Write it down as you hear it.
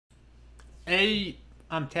Hey,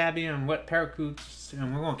 I'm Tabby and Wet Paracoots,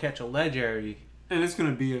 and we're gonna catch a legendary. And it's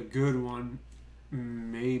gonna be a good one.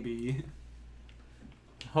 Maybe.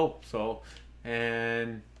 Hope so.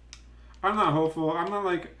 And I'm not hopeful. I'm not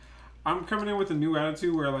like. I'm coming in with a new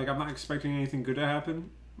attitude where like I'm not expecting anything good to happen.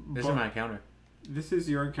 this is my encounter. This is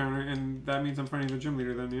your encounter, and that means I'm fighting the gym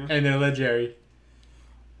leader then, yeah? And then legendary.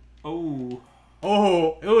 Oh.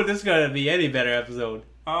 Oh, this is gonna be any better episode.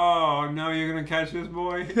 Oh, no, you're gonna catch this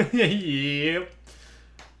boy? Yep.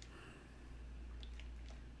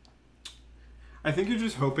 I think you're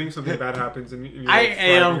just hoping something bad happens. And you're I like,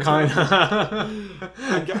 am frightened.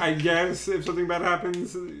 kinda. I guess if something bad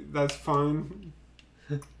happens, that's fine.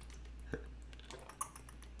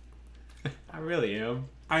 I really am.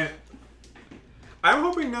 I'm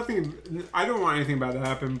hoping nothing. I don't want anything bad to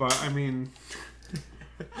happen, but I mean,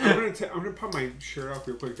 I'm gonna pop my shirt off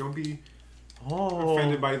real quick. Don't be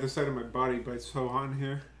offended by the side of my body, but it's so hot in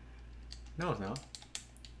here. No, it's not.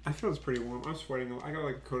 I feel it's pretty warm. I'm sweating. I got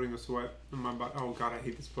like a coating of sweat in my body. Oh god, I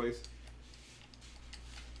hate this place.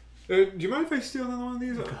 Do you mind if I steal another one of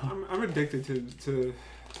these? I'm addicted to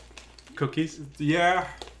Cookies? Yeah,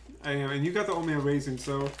 I am. And you got the oatmeal raisin,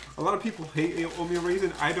 so a lot of people hate oatmeal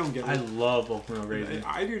raisin. I don't get it. I love oatmeal raisin.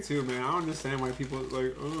 I do too, man. I don't understand why people are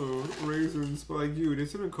like, oh, raisins. But like, dude,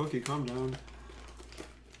 it's in a cookie. Calm down.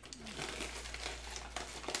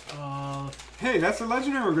 Hey, that's the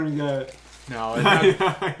legendary we're gonna get. No, it's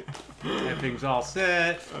not. Everything's all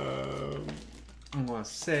set. I'm gonna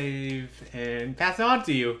save and pass it on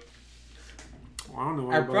to you. Well, I don't know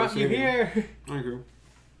why I brought you here. Thank you.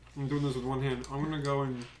 I'm doing this with one hand. I'm gonna go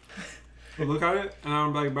and look at it, and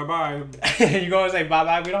I'm like, bye bye. You go and say bye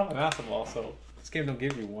bye. We don't have a basketball, so this game don't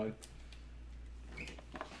give you one.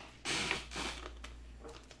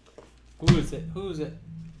 Who is it? Who is it?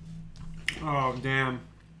 Oh damn.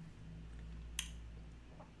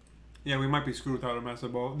 Yeah, we might be screwed without a master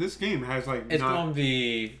ball. This game has like It's gonna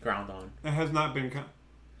be ground on. It has not been.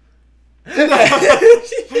 Noobs.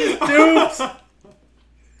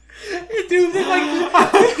 Dude,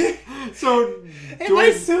 like. So. It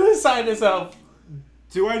might suicide himself.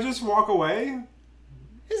 Do I just walk away?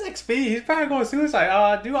 His XP. He's probably going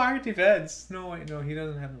suicide. Do iron defense. No, wait, no, he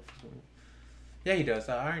doesn't have. Yeah, he does.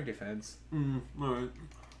 Iron defense. Alright.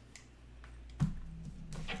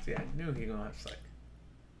 See, I knew he gonna have psych.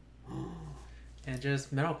 And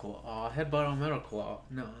just metal claw. Headbutt on metal claw.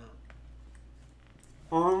 No.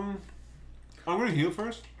 I'm gonna heal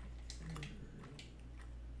first.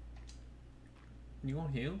 You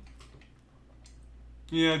won't heal?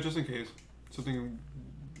 Yeah, just in case something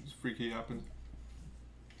freaky happens.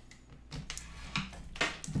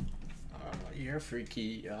 You're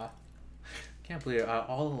freaky. Can't believe it.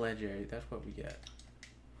 All the legendary. That's what we get.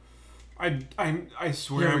 I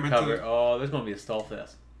swear You'll I meant recover. to. Oh, there's gonna be a stall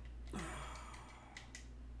fest.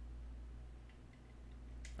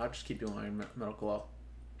 I'll just keep doing iron metal claw,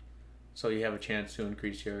 so you have a chance to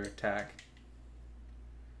increase your attack.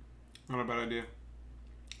 Not a bad idea.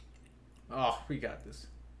 Oh, we got this.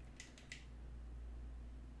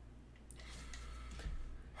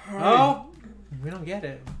 Oh, we don't get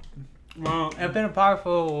it. Well, I've been a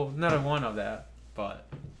powerful another one of that, but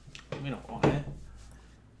we don't want it.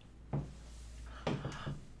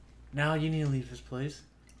 Now you need to leave this place.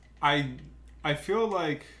 I feel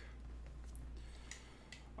like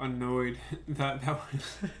annoyed that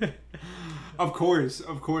was. Of course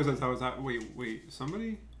that's how it's at. Wait,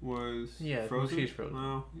 somebody was frozen. She's frozen.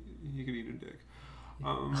 No, you could eat a dick.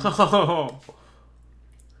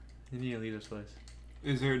 You need to leave this place.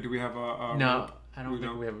 Is there? Do we have a no? rope? I don't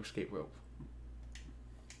think we have an escape rope.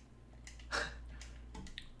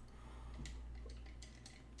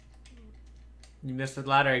 You missed the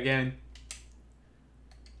ladder again.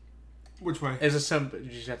 Which way? It's a simple. You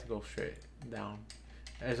just have to go straight down.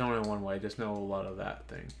 There's only one way. There's no lot of that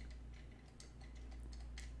thing.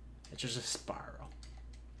 It's just a spiral.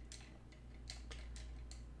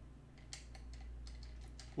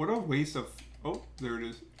 What a waste of. Oh, there it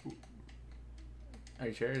is. Are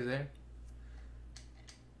you sure it's there?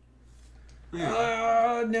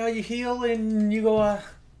 Yeah. Now you heal and you go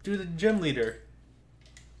do the gym leader.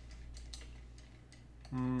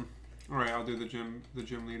 All right, I'll do the gym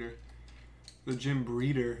leader, the gym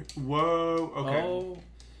breeder. Whoa. Okay. Oh,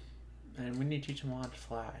 and we need to teach him how to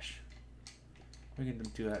flash. We can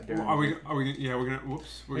do that during. Well, are we? Yeah, we're gonna.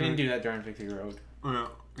 Whoops. We can do that during Victory Road. Oh no.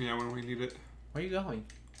 Yeah, when we need it. Where are you going?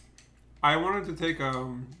 I wanted to take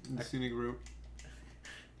the scenic route.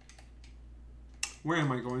 Where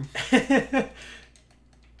am I going?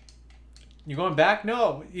 You going back?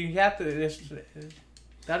 No, you have to.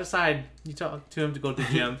 That side, you talk to him to go to the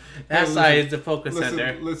gym. That side is the focus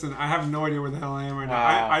center. Listen, I have no idea where the hell I am right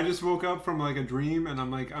now. I just woke up from like a dream and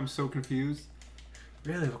I'm so confused.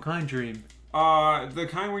 Really? What kind of dream? The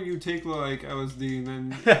kind where you take like LSD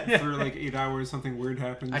and then for like 8 hours something weird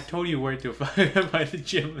happens. I told you where to find by the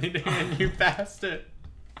gym leader and you passed it.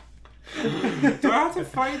 Do I have to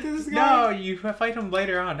fight this guy? No, you fight him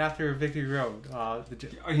later on after Victory Road.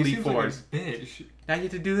 He seems like a bitch. Now you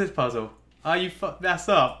have to do this puzzle. You messed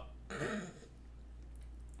up.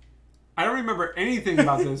 I don't remember anything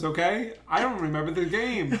about this, okay? I don't remember the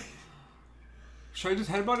game. Should I just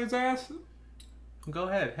headbutt his ass? Go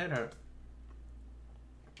ahead, hit her.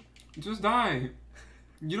 Just die.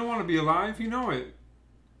 You don't want to be alive, you know it.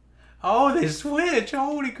 Oh, they switch!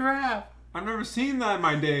 Holy crap! I've never seen that in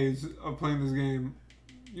my days of playing this game.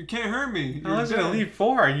 You can't hurt me. Unless you're gonna leave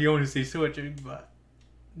 4, you only see switching, but...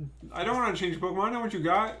 I don't want to change Pokemon. I know what you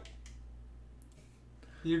got.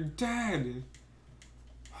 You're dead.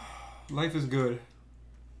 Life is good.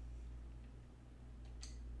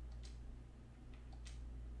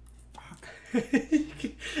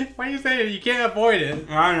 Why are you saying you can't avoid it?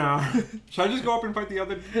 I know. Should I just go up and fight the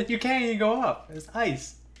other? You can't even go up. It's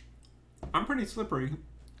ice. I'm pretty slippery.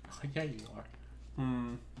 Oh, yeah, you are.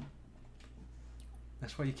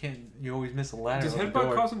 That's why you can't. You always miss a ladder. Does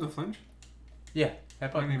headbutt cause him to flinch? Yeah,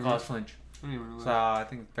 headbutt can cause flinch. I didn't even know that. So I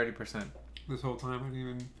think 30%. This whole time I didn't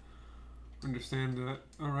even understand that.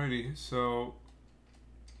 Alrighty, so.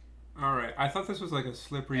 Alright, I thought this was like a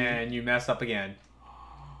slippery. And you mess up again.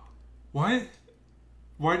 What?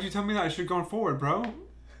 Why did you tell me that I should have gone forward, bro?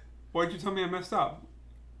 Why did you tell me I messed up?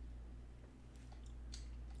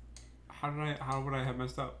 How would I have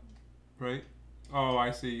messed up? Right? Oh,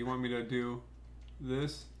 I see. You want me to do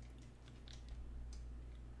this?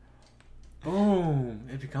 Boom!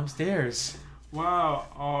 It becomes stairs. Wow.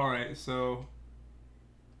 Alright, so...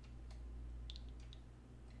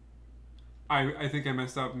 I think I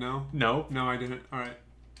messed up, no? No. No, I didn't. Alright.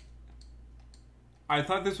 I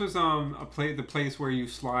thought this was the place where you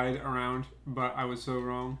slide around, but I was so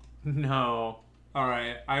wrong. No.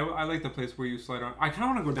 Alright, I like the place where you slide around. I kind of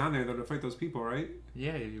want to go down there, though, to fight those people, right?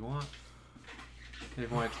 Yeah, if you want. If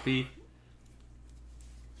you want XP.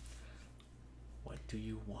 What do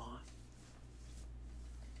you want?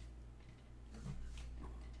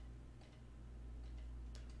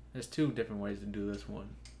 There's 2 different ways to do this one.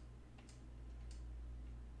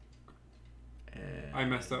 And I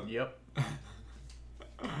messed up. Yep.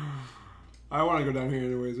 I want to go down here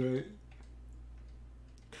anyways, right?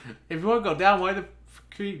 If you want to go down, why the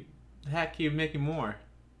heck are you making more?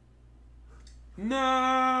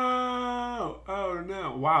 No! Oh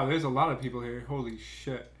no. Wow, there's a lot of people here. Holy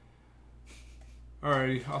shit.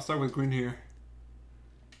 Alrighty, I'll start with green here.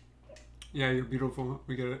 Yeah, you're beautiful.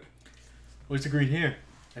 We get it. What's the green here?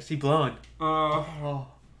 I see blonde. Well,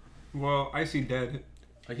 I see dead.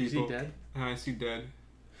 Oh, you see dead? I see dead.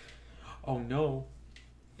 Oh no.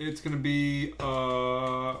 It's gonna be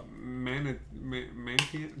Mantian.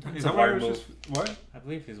 Is that water why it was just what? I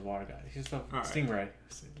believe he's a water guy. He's just a stingray.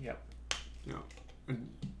 Yep. Yeah.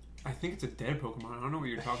 I think it's a dead Pokemon. I don't know what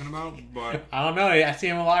you're talking about, but I don't know. I see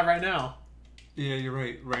him alive right now. Yeah, you're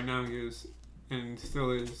right. Right now he is, and still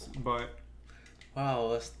is. But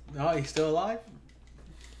wow, he's still alive.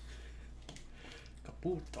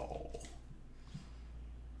 Caputo.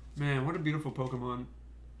 Man, what a beautiful Pokemon.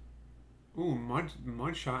 Ooh, mud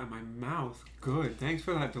shot in my mouth. Good. Thanks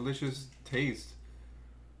for that delicious taste.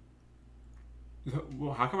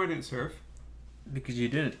 Well, how come I didn't surf? Because you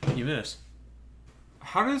didn't. You missed.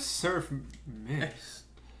 How does surf miss?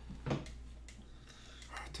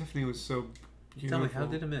 Tiffany was so beautiful. Tell me, how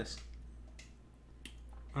did it miss?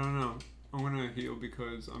 I don't know. I'm gonna heal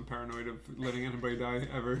because I'm paranoid of letting anybody die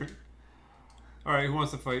ever. Alright, who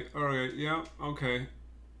wants to fight? Alright, yeah, okay.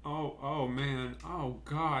 Oh man. Oh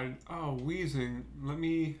god. Oh, wheezing.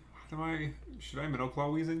 Should I Metal Claw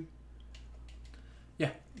wheezing? Yeah.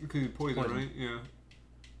 Because it's poison, right? Yeah.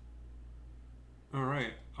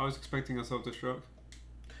 Alright. I was expecting a self-destruct.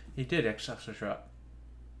 He did self-destruct.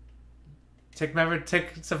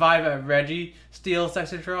 Survive a Reggie steal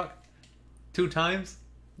self-destruct 2 times?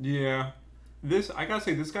 Yeah. I gotta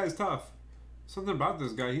say, this guy's tough. Something about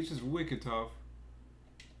this guy, he's just wicked tough.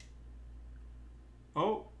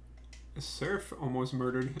 Oh. Surf almost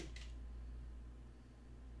murdered.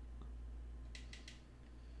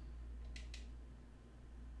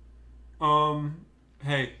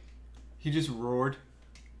 Hey. He just roared.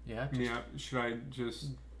 Yeah. Yeah, should I just...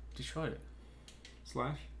 destroy it.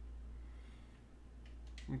 Slash?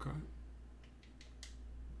 Okay.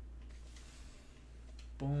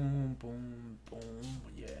 Boom, boom, boom.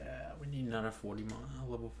 Yeah, we need another 40 mon.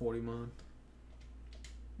 Level 40 mon.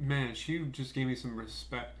 Man, she just gave me some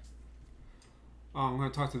respect. Oh, I'm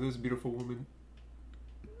gonna talk to this beautiful woman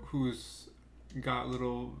who's got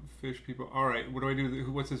little fish people. All right, what do I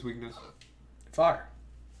do? What's his weakness? Fire.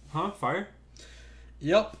 Huh? Fire?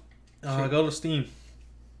 Yep. Go to Steam.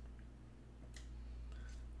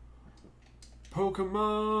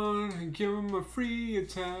 Pokemon, give him a free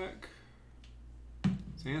attack.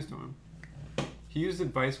 Sandstorm. He used a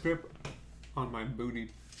vice grip on my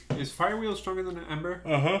booty. Is Fire Wheel stronger than an Ember?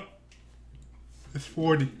 Uh-huh. It's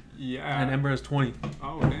 40. Yeah. And Ember is 20.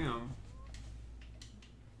 Oh, damn.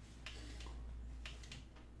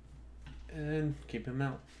 And keep him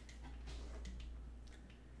out.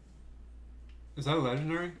 Is that a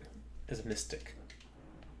legendary? It's a Mystic.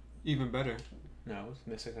 Even better. No, it's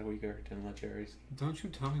Mystic are weaker than legendaries. Don't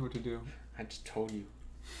you tell me what to do. I just told you.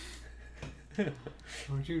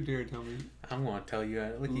 Don't you dare tell me. I'm gonna tell you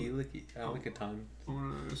at licky time. I'm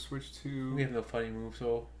gonna switch to... We have no fighting move,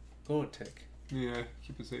 so go with Tick. Yeah,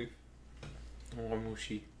 keep it safe. Or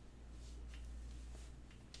Mushi.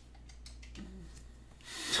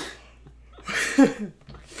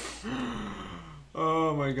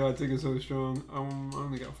 Oh my god, Tick is so strong. I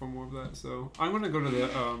only got 4 more of that, so I'm gonna go to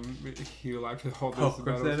the heal after all this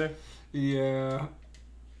battles. Yeah.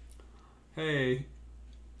 Hey,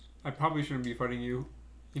 I probably shouldn't be fighting you.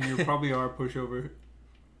 You probably are a pushover.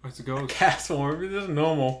 Let's go. Castle, this is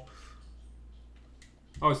normal.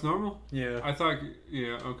 Oh, it's normal? Yeah. I thought,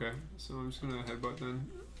 yeah, okay. So I'm just gonna headbutt then.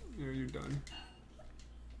 Yeah, you're done.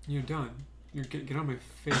 You're done. Get on my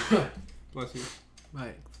face. Bless you.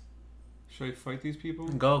 Right. Should I fight these people?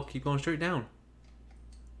 Go. Keep going straight down.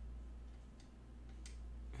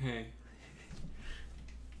 Hey.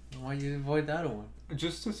 Why you avoid that one?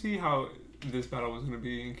 Just to see how this battle was going to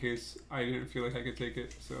be in case I didn't feel like I could take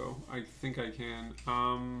it. So I think I can.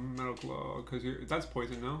 Metal Claw, because that's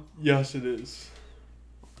poison, no? Yes, it is.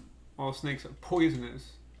 All snakes are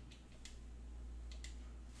poisonous.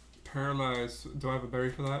 Paralyze. Do I have a berry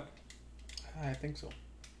for that? I think so.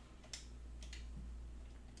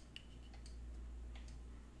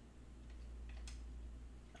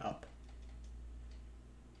 Up.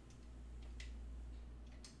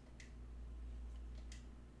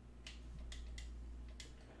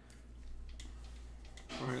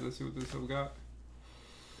 Alright, let's see what this have got.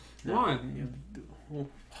 No, One. You have to do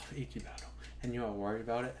easy battle. And you are worried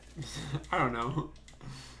about it? I don't know.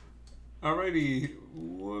 Alrighty.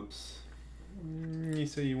 Whoops. You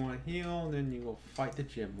say you want to heal, then you go fight the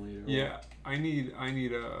gym leader. Yeah, I need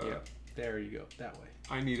a. Yeah, there you go. That way.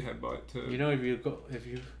 I need headbutt to. You know, if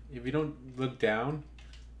you don't look down,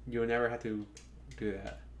 you'll never have to do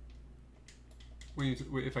that.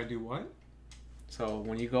 If I do what? So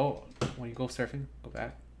when you go surfing, go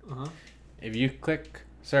back. Uh-huh. If you click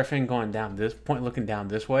surfing going down this point, looking down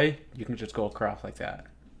this way, you can just go across like that.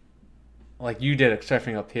 Like you did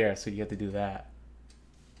surfing up here, so you have to do that.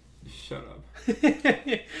 Shut up.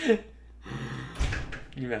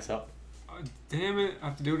 You mess up. Damn it! I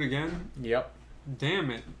have to do it again. Yep.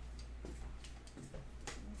 Damn it.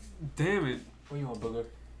 Damn it. What do you want, booger?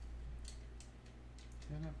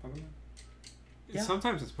 Yeah.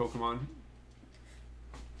 Sometimes it's Pokemon.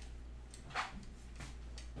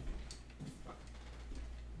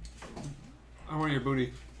 I want your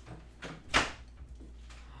booty.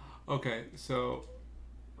 Okay, so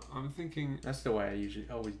I'm thinking. That's the way I usually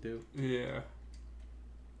always do. Yeah.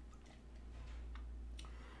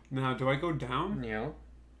 Now, do I go down? Yeah.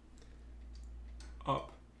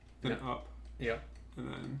 Up. Then up. Yep. And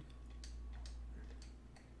then.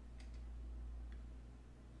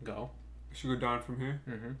 Go. I should go down from here?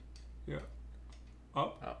 Mm-hmm. Yeah.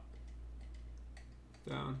 Up. Up.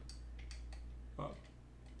 Down. Up.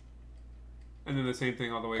 And then the same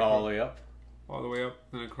thing all the way All the way up. All the way up,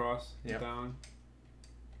 then across, Yep. down,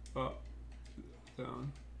 up,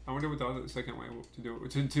 down. I wonder what the other second way to do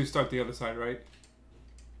it. To start the other side, right?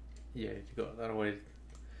 Yeah, you go that way.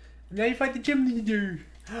 And now you fight the gym leader.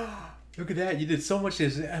 Look at that! You did so much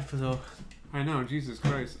this episode. I know, Jesus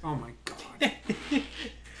Christ! Oh my God!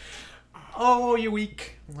 Oh, you're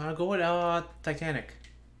weak. I'll go with Titanic.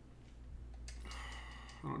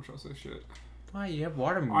 I don't trust this shit. Why? You have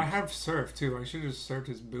water moves. I have surf too. I should have just surfed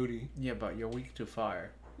his booty. Yeah, but you're weak to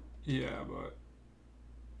fire. Yeah, but.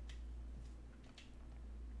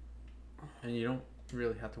 And you don't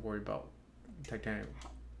really have to worry about Titanic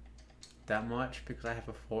that much because I have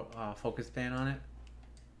a focus band on it.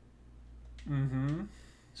 Mm-hmm.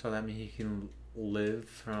 So that means he can live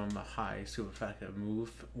from a high super effective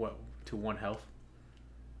move to 1 health.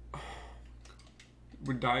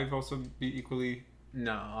 Would dive also be equally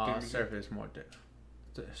No, surf is more.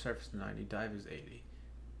 Surf is 90. Dive is 80.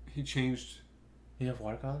 He changed. You have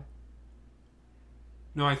watercolor?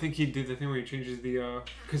 No, I think he did the thing where he changes the.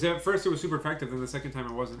 Because at first it was super effective, then the second time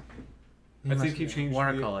it wasn't. I think he changed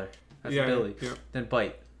watercolor. That's ability. Yeah. Then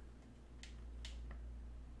bite.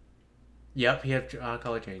 Yep, he had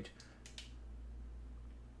color change.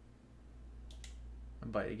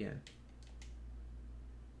 And bite again.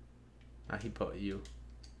 He put you.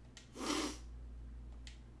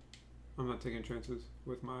 I'm not taking chances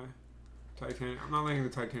with my Titanic. I'm not letting the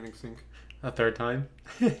Titanic sink. A third time?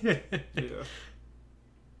 Yeah.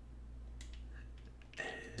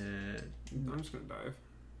 I'm just gonna dive.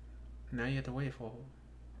 Now you have to wait for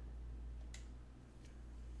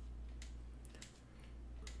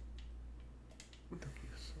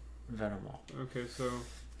Venomoth. Okay, so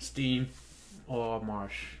Steam or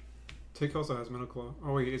Marsh. Tick also has Metal Claw.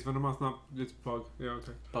 Oh wait, it's Venomoth, not it's Bug. Yeah,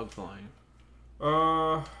 okay. Bug flying.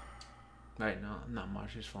 Right, no, not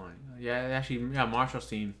Marsh is flying. Yeah, actually, yeah, Marsh or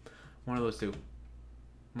Steam. One of those two.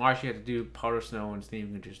 Marsh, you have to do Powder Snow, and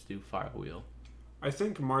Steam can just do Fire Wheel. I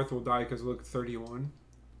think Marth will die because look, 31.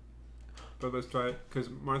 But let's try it because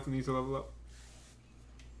Martha needs to level up.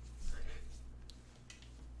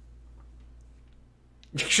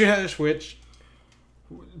 You should have a switch.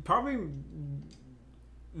 Probably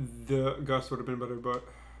the Gust would have been better, but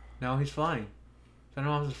no, he's flying.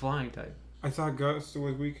 Venomoth is flying type. I thought Gust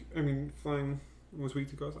was weak. I mean, flying was weak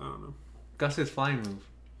to Gust. I don't know. Gust is flying move.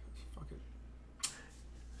 Fuck it.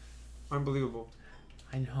 Unbelievable.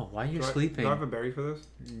 I know. Why are you sleeping? Do I have a berry for this?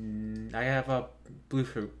 I have a blue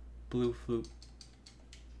fruit. Blue flute.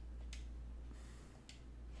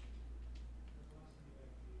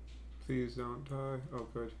 Please don't die. Oh,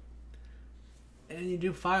 good. And you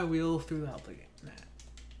do Fire Wheel throughout the game. Nah.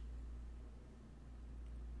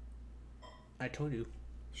 I told you.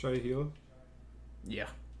 Should I heal? Yeah.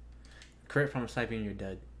 Crit from sniping, you're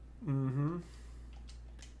dead. Mm-hmm.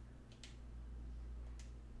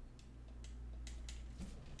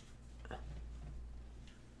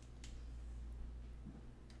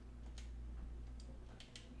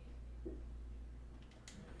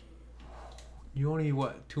 You only,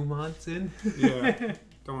 what, 2 months in? Yeah.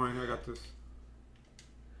 Don't worry, I got this.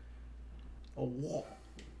 A wall.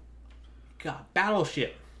 God,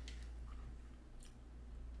 Battleship.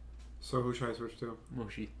 So who should I switch to?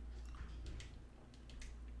 Moshi.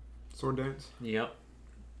 Sword Dance? Yep.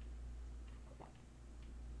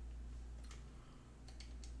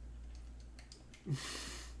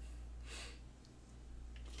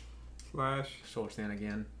 Slash. Sword Stand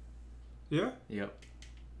again. Yeah? Yep.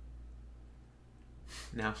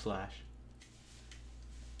 Now Slash.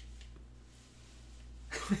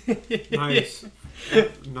 Nice.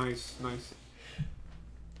 Nice.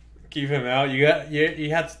 Keep him out. You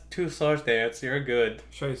had 2 Sword Dance. You're good.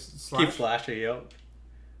 Should I slash? Keep slashing, yep.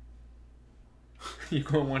 You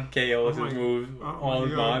got 1 KO with his move. All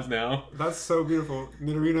his bonds now. That's so beautiful.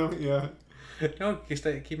 Nidorino, yeah. No,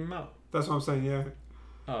 keep him out. That's what I'm saying, yeah.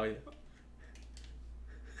 Oh, yeah.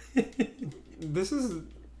 This is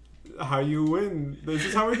how you win. This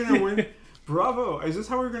is how we're gonna win. Bravo! Is this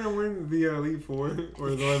how we're gonna win the Elite Four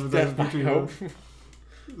or the 11th? That's my hope.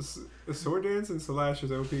 Sword Dance and Slash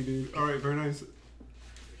is OP, dude. All right, very nice.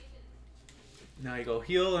 Now you go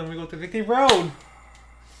heal, and we go to Victory Road.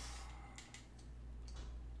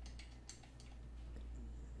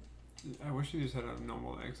 I wish you just had a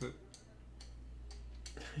normal exit.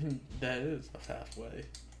 That is a fast way.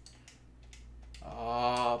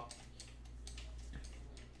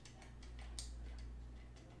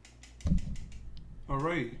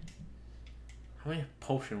 Alright. How many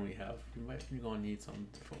potion we have? We're gonna need some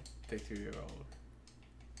for Victory Road.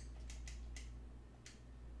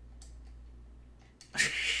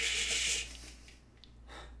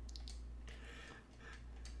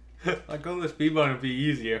 I go to the speed button to be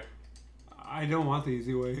easier. I don't want the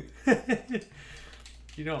easy way.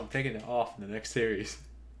 You know I'm taking it off in the next series.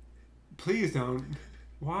 Please don't.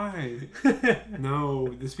 Why? No,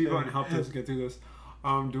 the speed button helped us get through this.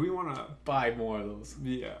 Do we want to buy more of those?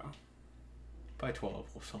 Yeah. Buy 12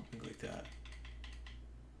 or something like that.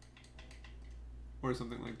 Or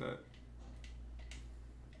something like that.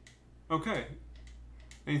 Okay.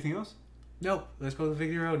 Anything else? Nope. Let's go to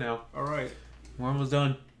Victory Road now. Alright. We're almost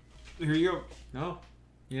done. Here you go. No.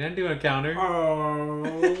 You didn't do an encounter.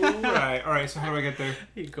 Alright. Alright, so how do I get there?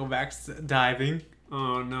 You go back diving.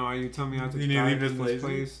 Oh no, you tell me how to dive in this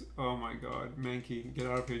place. Oh my god. Mankey, get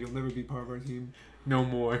out of here. You'll never be part of our team. No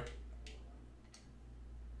more.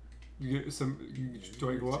 You get some. Do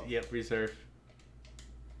I go up? Yep, reserve.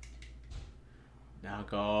 Now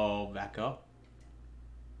go back up.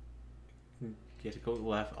 You have to go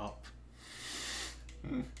left, up.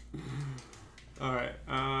 Alright,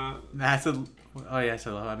 That's a... Oh, yeah,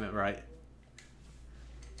 so I meant right.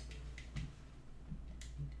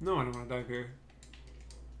 no, I don't want to dive here.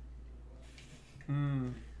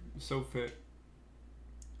 So fit.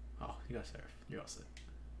 Oh, you got surf. You're all set.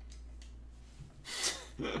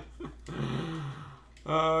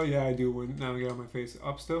 Oh, yeah, I do win. Now get on my face.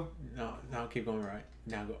 Up still? No, now keep going right.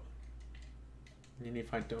 Now go. You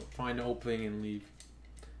need to find the opening and leave.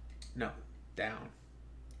 No, down.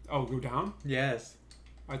 Oh, go down? Yes.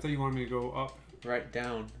 I thought you wanted me to go up. Right,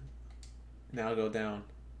 down. Now go down.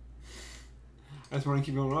 I just want to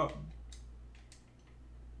keep going up.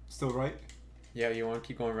 Still right? Yeah, you want to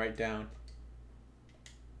keep going right down.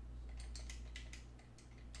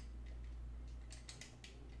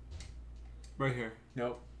 Right here.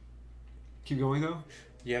 Nope. Keep going though?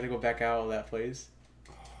 You have to go back out of that place.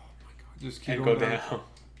 Oh my god. Just keep And going go down.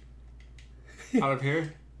 down. Out of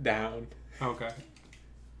here? Down. Okay.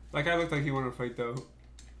 That guy looked like he wanted to fight though.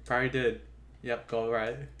 Probably did. Yep, go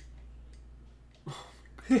right.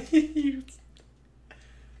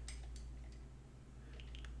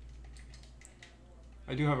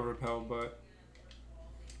 I do have a repel, but...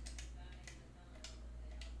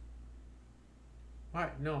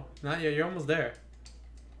 Alright, no. Not yet. You're almost there.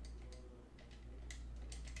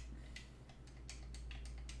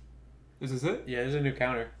 Is this it? Yeah, there's a new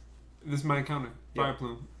counter. This is my encounter. Yep. Fire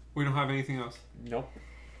plume. We don't have anything else. Nope.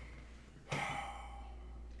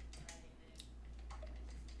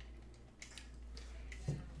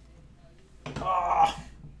 Ah,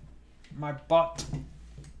 my butt.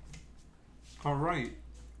 Alright.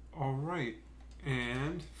 Alright.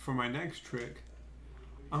 And for my next trick,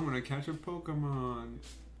 I'm gonna catch a Pokemon.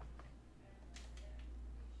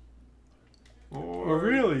 Oh,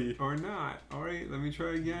 really? Or not. Alright, let me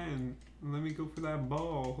try again. Let me go for that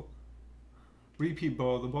ball. Repeat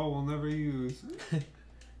ball. The ball we'll never use.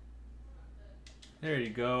 There you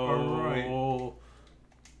go. Alright.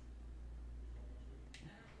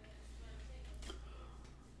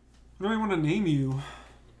 What do I want to name you?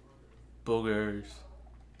 Boogers.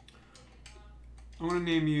 I want to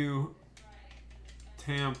name you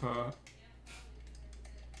Tampa.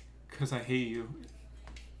 Because I hate you.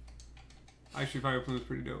 Actually, Fire Plume is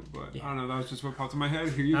pretty dope, but Yeah. I don't know. That was just what popped in my head.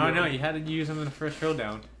 Here you go. Oh, no, you had to use them in the first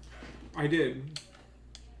showdown. I did.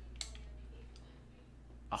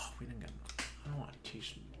 Oh, we didn't get... I don't want to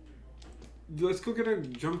teach... Let's go get a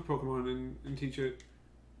jump Pokemon and teach it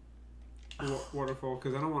Waterfall,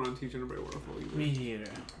 because I don't want to teach anybody Waterfall either. Me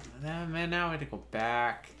either. Man, now I have to go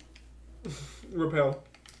back. Repel.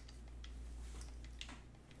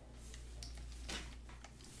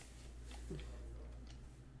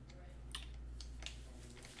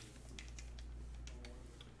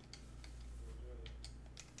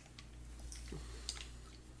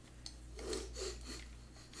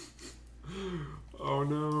 Oh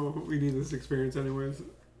no, we need this experience anyways.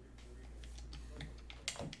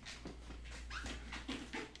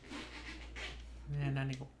 Man, I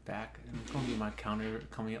need to go back. It's going to be my counter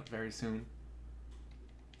coming up very soon.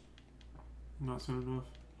 Not soon enough.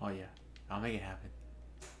 Oh, yeah. I'll make it happen.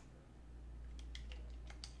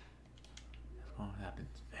 It's going to happen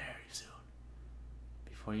very soon.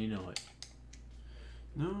 Before you know it.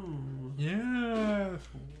 No. Yeah.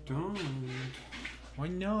 Don't. Why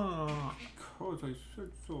not? Because I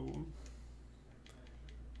said so.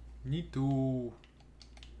 Me too.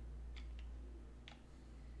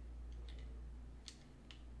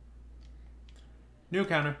 New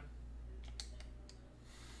counter.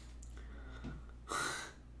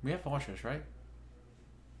 We have Fortress, right?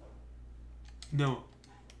 No.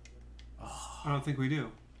 Oh, I don't think we do.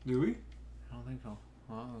 Do we? I don't think so.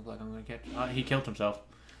 Well, it looks like I'm gonna catch. He killed himself.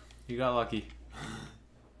 You got lucky.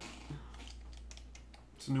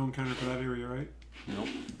 It's a new encounter for that area, right? Nope.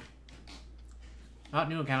 Not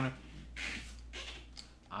new encounter.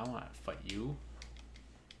 I want to fight you.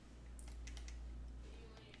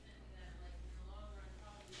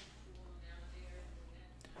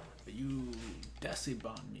 But you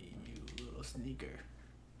decibon me, you little sneaker.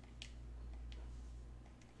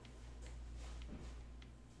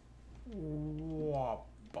 Wah,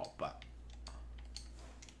 bah, bah.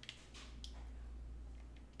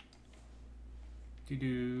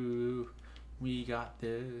 Doo-doo. We got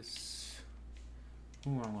this.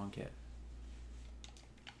 Who am I gonna get?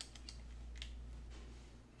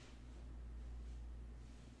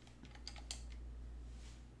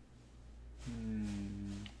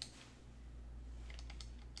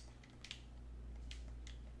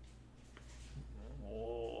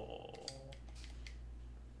 Oh.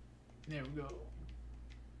 There we go.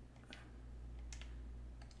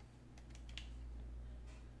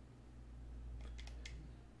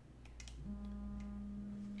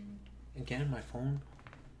 Again, my phone.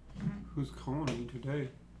 Who's calling me today?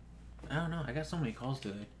 I don't know. I got so many calls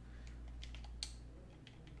today.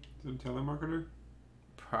 Is it a telemarketer?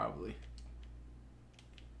 Probably.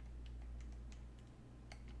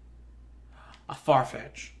 A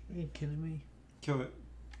Farfetch. Are you kidding me? Kill it.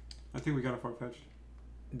 I think we got a Farfetch.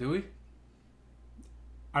 Do we?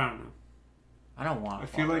 I don't know. I don't want. I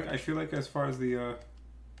feel like as far as the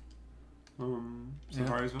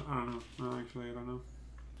Safaris, I don't know. No, actually, I don't know.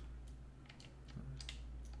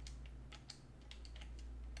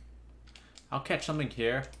 I'll catch something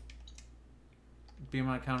here. Be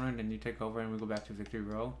my counter, and then you take over, and we go back to Victory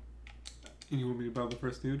Row. And you want me to battle the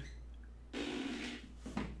first dude?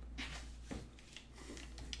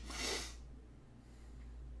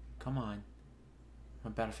 Come on.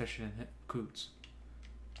 I'm better fishing than Coots.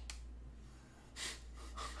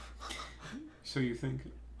 So you think?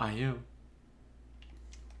 I am.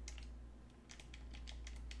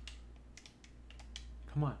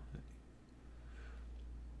 Come on.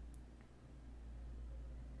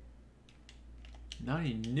 Not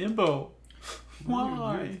even Nimbo.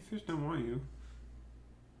 Why? The fish don't want you.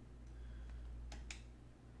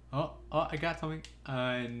 Oh, I got something.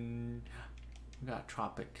 I got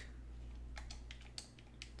Tropic.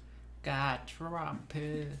 Got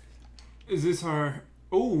Tropic. Is this our...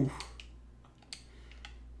 Oh!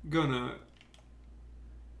 Gonna...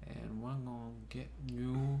 And we're gonna get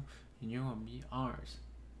you, and you're gonna be ours.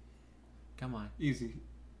 Come on. Easy.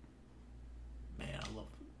 Man, I love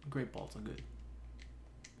great balls are good.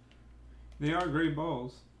 They are great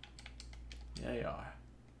balls. Yeah, they are.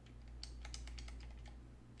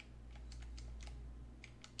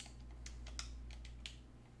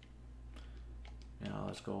 Now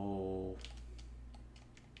let's go.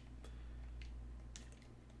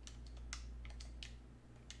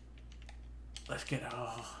 Let's get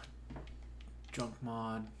a junk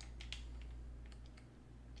mod.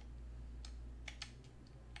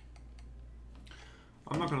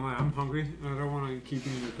 I'm not gonna lie, I'm hungry and I don't want to keep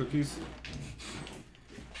eating the cookies.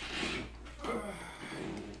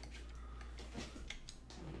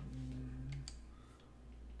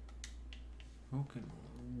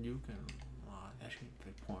 You can, that should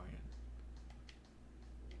be pouring.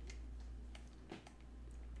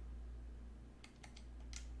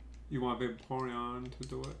 You want Vaporeon to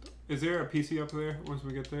do it? Is there a PC up there once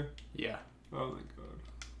we get there? Yeah. Oh my god.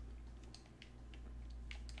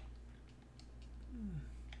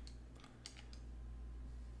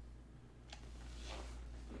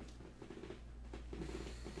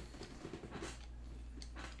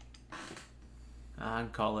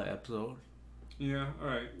 I'd call it episode. Yeah,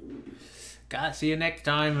 alright. Guys, see you next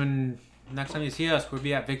time, and next time you see us, we'll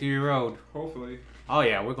be at Victory Road. Hopefully. Oh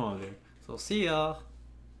yeah, we're going there. So see ya.